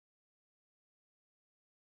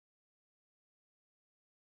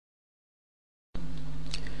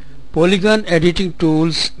Polygon editing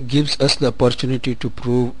tools gives us the opportunity to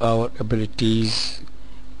prove our abilities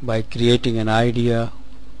by creating an idea.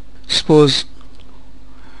 Suppose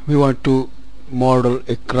we want to model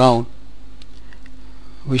a crown.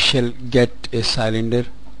 We shall get a cylinder.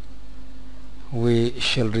 We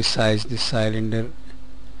shall resize the cylinder,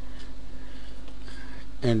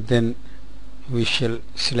 and then we shall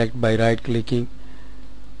select by right clicking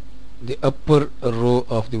the upper row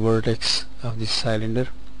of the vertex of the cylinder,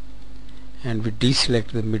 and we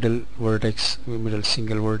deselect the middle vertex, middle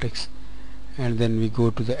single vertex, and then we go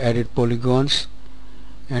to the edit polygons,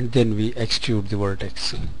 and then we extrude the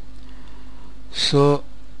vertex. So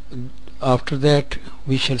after that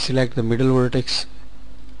we shall select the middle vertex,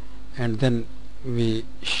 and then we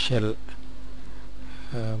shall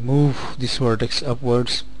move this vertex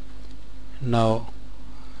upwards. Now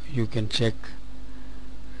you can check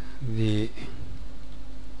in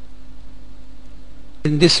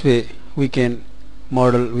this way we can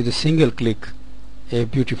model with a single click a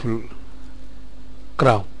beautiful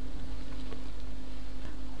crown.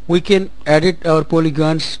 We can edit our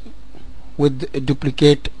polygons with a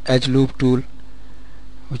duplicate edge loop tool,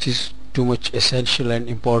 which is too much essential and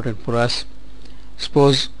important for us.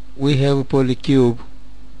 Suppose we have a polycube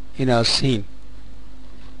in our scene,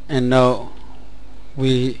 and now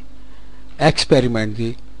we experiment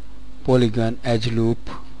the polygon edge loop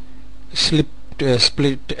split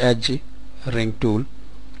edge ring tool.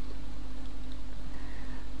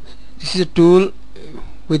 This is a tool.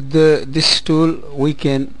 With this tool we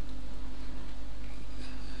can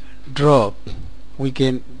draw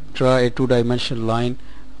a two-dimensional line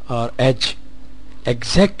or edge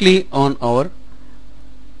exactly on our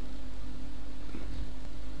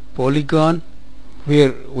polygon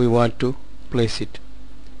where we want to place it,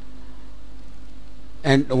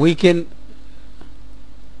 and we can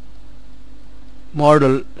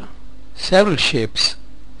model several shapes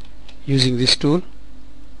using this tool.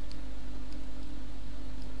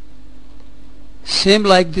 Same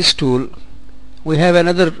like this tool, we have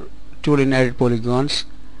another tool in edit polygons.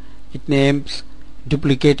 It names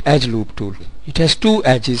duplicate edge loop tool. It has two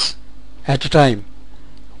edges at a time.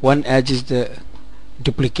 One edge is the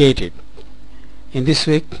duplicated. In this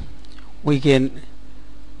way we can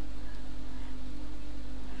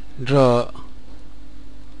draw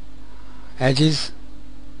edges,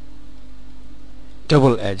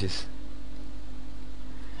 double edges,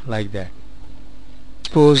 like that.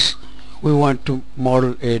 Suppose we want to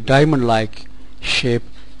model a diamond like shape.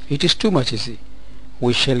 It is too much easy.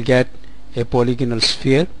 We shall get a polygonal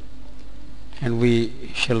sphere, and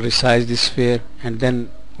we shall resize this sphere, and then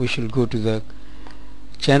we shall go to the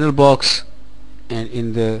channel box, and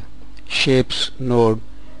in the shapes node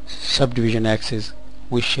subdivision axis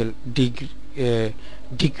we shall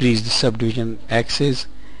decrease the subdivision axis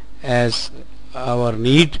as our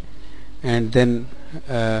need, and then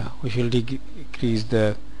we shall decrease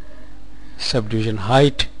the subdivision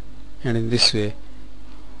height, and in this way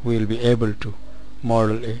we will be able to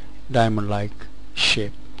model a diamond like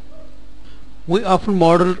shape. We often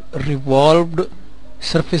model revolved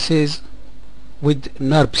surfaces with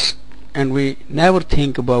NURBS, and we never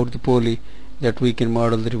think about the poly that we can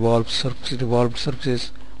model the revolved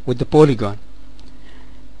surfaces with the polygon.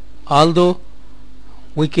 Although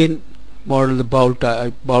we can model the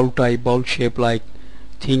bowl shape like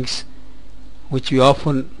things which we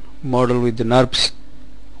often model with the NURBS,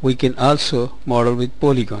 we can also model with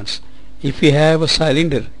polygons. If we have a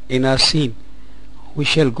cylinder in our scene, we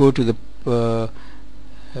shall go to the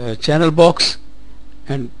channel box,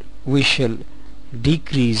 and we shall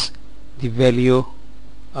decrease the value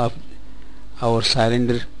of our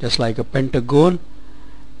cylinder just like a pentagon,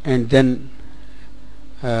 and then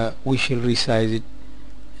we shall resize it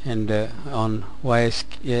and on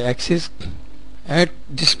y-axis. At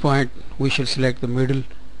this point we shall select the middle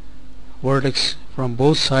vertex from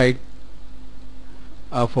both sides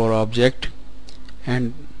of our object,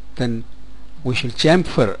 and then we shall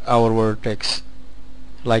chamfer our vertex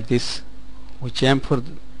like this. We chamfer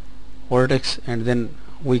the vertex, and then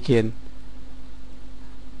we can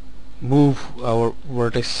move our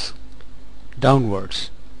vertex downwards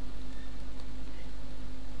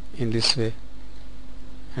in this way,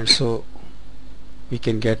 and so we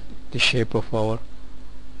can get the shape of our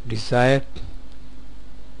desire.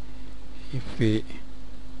 If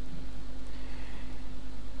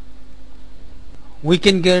we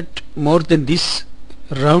can get more than this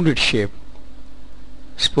rounded shape.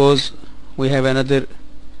 Suppose we have another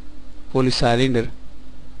polycylinder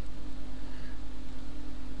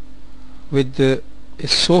with a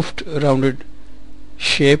soft rounded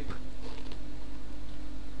shape.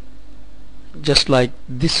 just like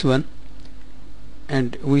this one,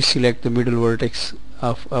 and we select the middle vertex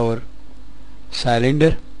of our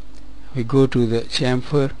cylinder. We go to the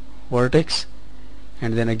chamfer vertex,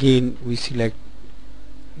 and then again we select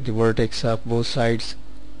the vertex of both sides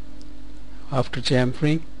after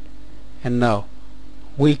chamfering, and now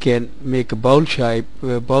we can make a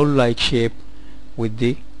bowl-like shape with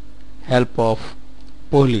the help of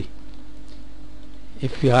poly.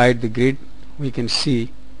 If we hide the grid, we can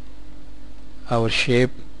see our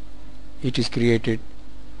shape. It is created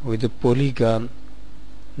with the polygon,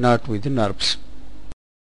 not with the NURBS.